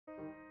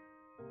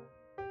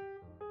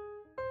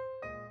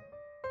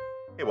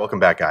Hey,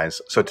 welcome back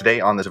guys. So today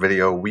on this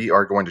video, we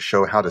are going to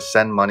show how to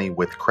send money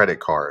with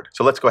credit card.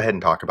 So let's go ahead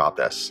and talk about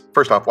this.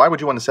 First off, why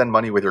would you want to send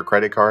money with your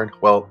credit card?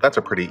 Well, that's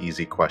a pretty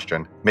easy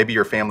question. Maybe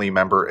your family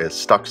member is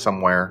stuck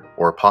somewhere,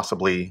 or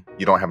possibly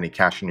you don't have any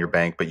cash in your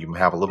bank, but you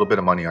have a little bit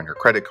of money on your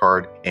credit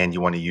card and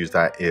you want to use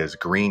that as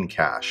green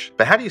cash.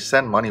 But how do you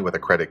send money with a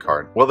credit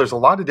card? Well, there's a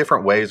lot of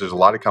different ways. There's a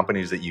lot of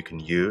companies that you can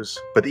use,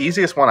 but the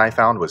easiest one I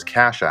found was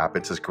Cash App.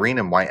 It's this green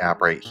and white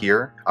app right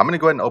here. I'm going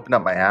to go ahead and open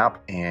up my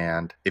app,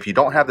 and if you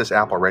don't have this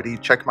app already,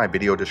 check my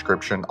video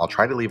description. I'll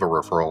try to leave a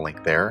referral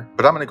link there,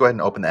 but I'm going to go ahead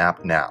and open the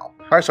app now.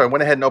 All right, so I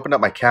went ahead and opened up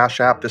my Cash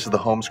App. This is the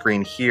home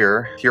screen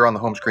here. Here on the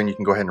home screen, you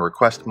can go ahead and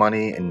request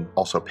money and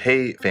also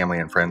pay family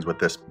and friends with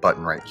this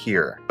button right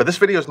here. But this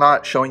video is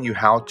not showing you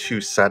how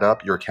to set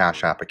up your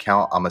Cash App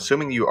account. I'm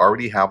assuming you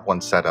already have one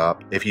set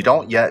up. If you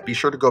don't yet, be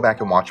sure to go back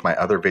and watch my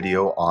other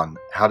video on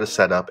how to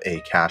set up a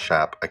Cash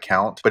App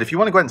account. But if you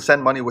want to go ahead and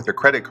send money with your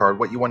credit card,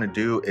 what you want to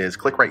do is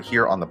click right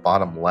here on the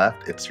bottom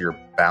left. It's your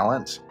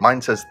balance.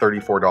 Mine says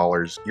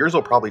 $34. Yours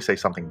will probably say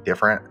something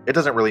different. It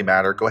doesn't really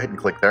matter. Go ahead and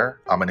click there.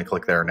 I'm going to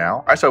click there now.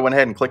 All right, so I went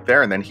ahead and clicked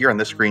there, and then here on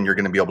this screen, you're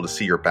going to be able to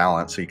see your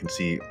balance. So you can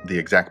see the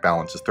exact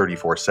balance is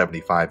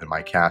 $34.75 in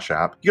my Cash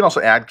App. You can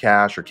also add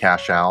cash or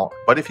cash out.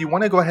 But if you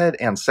want to go ahead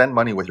and send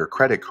money with your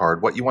credit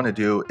card, what you want to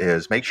do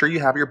is make sure you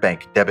have your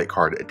bank debit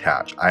card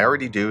attached. I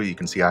already do. You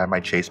can see I have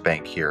my Chase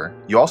Bank here.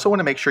 You also want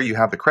to make sure you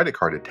have the credit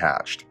card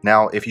attached.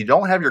 Now, if you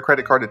don't have your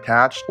credit card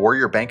attached or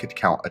your bank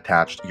account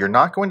attached, you're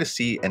not going to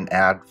see an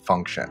add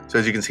function. So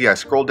as you can see, I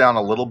scrolled down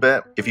a little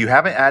bit. If you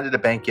haven't added a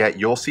bank yet,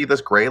 you'll see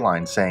this gray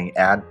line saying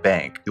add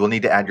bank. You will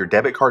need to add your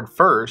debit card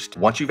first.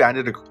 Once you've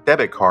added a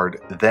debit card,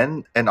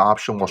 then an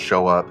option will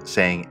show up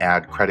saying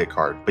add credit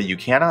card. But you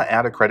cannot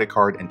add a credit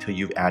card until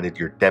you've added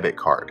your debit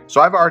card.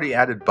 So I've already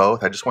added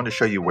both. I just wanted to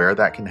show you where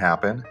that can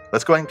happen.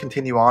 Let's go ahead and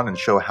continue on and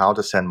show how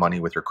to send money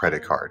with your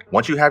credit card.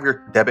 Once you have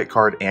your debit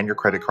card and your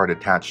credit card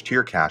attached to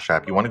your Cash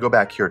App, you want to go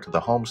back here to the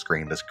home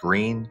screen, this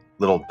green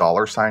little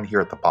dollar sign here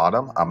at the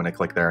bottom. I'm going to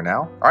click there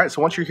now. All right,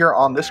 so once you're here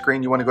on this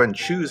screen, you want to go ahead and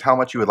choose how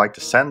much you would like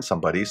to send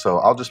somebody. So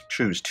I'll just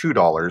choose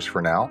 $2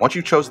 for now. Once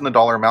you've chosen the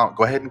dollar amount,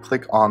 go ahead and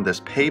click on this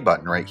pay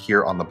button right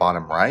here on the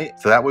bottom right.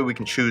 So that way we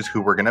can choose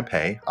who we're going to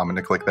pay. I'm going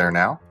to click there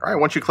now. All right,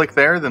 once you click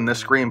there, then this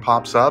screen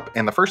pops up.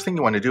 And the first thing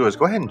you want to do is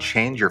go ahead and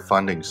change your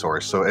funding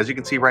source. So as you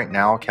can see right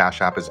now,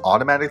 Cash App is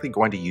automatically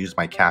going to use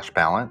my cash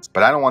balance,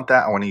 but I don't want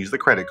that. I want to use the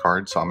credit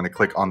card. So I'm going to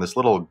click on this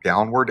little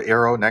downward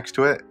arrow next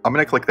to it. I'm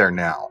going to click there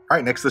now. All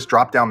right, next this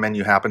drop down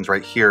menu happens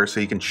right here, so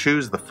you can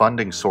choose the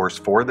funding source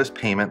for this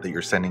payment that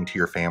you're sending to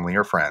your family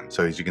or friends.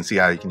 So as you can see,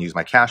 I can use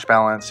my cash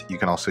balance. You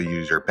can also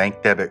use your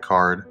bank debit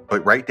card,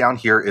 but right down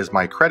here is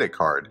my credit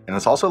card. And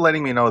it's also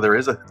letting me know there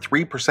is a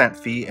 3%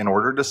 fee in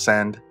order to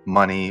send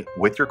money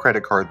with your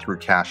credit card through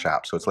Cash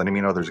App. So it's letting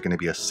me know there's going to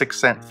be a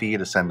 6-cent fee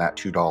to send that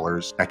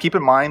 $2. Now keep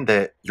in mind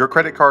that your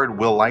credit card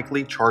will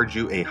likely charge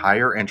you a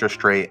higher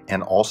interest rate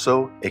and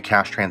also a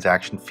cash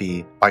transaction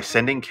fee by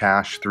sending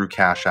cash through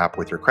Cash App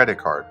with your credit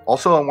card.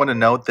 Also, I want to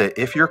note that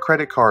if your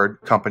credit card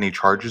company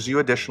charges you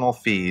additional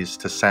fees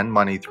to send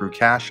money through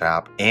Cash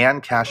App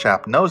and Cash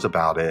App knows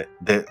about it,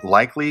 that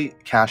likely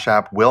Cash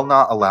App will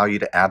not allow you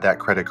to add that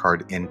credit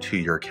card into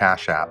your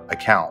Cash App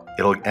account.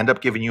 It'll end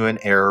up giving you an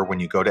error when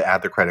you go to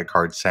add the credit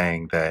card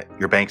saying that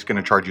your bank's going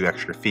to charge you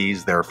extra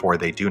fees, therefore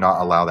they do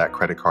not allow that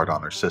credit card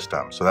on their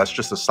system. So that's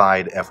just a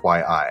side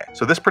FYI.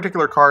 So this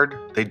particular card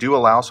they do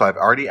allow, so I've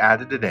already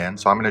added it in,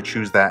 so I'm going to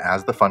choose that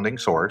as the funding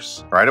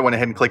source. All right, I went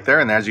ahead and clicked there,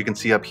 and as you can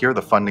see up here,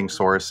 the funding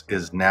source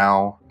is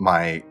now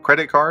my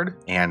credit card,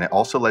 and it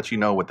also lets you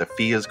know what the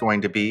fee is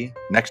going to be.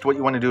 Next, what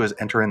you want to do is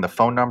enter in the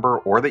phone number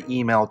or the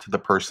email to the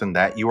person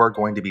that you are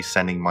going to be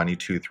sending money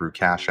to through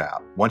Cash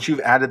App. Once you've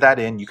added that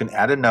in, you can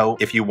add a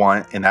note if you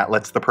want, and that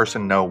lets the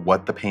person know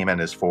what the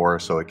payment is for.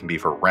 So it can be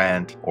for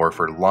rent or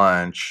for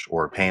lunch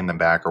or paying them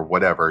back or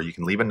whatever. You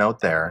can leave a note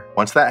there.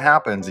 Once that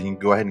happens, then you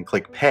can go ahead and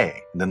click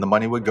pay. And then the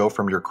money would go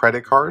from your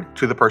credit card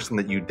to the person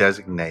that you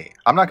designate.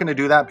 I'm not going to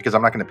do that because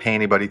I'm not going to pay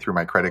anybody through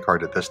my credit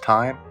card at this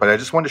time, but I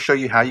just wanted to show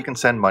you how you can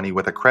send money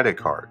with a credit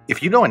card.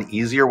 If you know an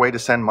easier way to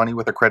send money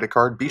with a credit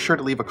card, be sure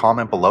to leave a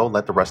comment below.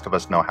 Let the rest of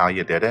us know how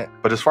you did it.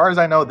 But as far as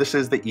I know, this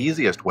is the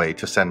easiest way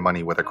to send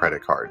money with a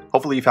credit card.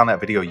 Hopefully you found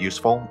that video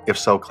useful. If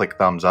so, click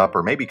thumbs up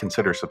or maybe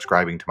consider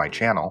subscribing to my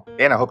channel.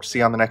 And I hope to see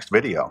you on the next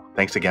video.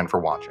 Thanks again for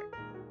watching.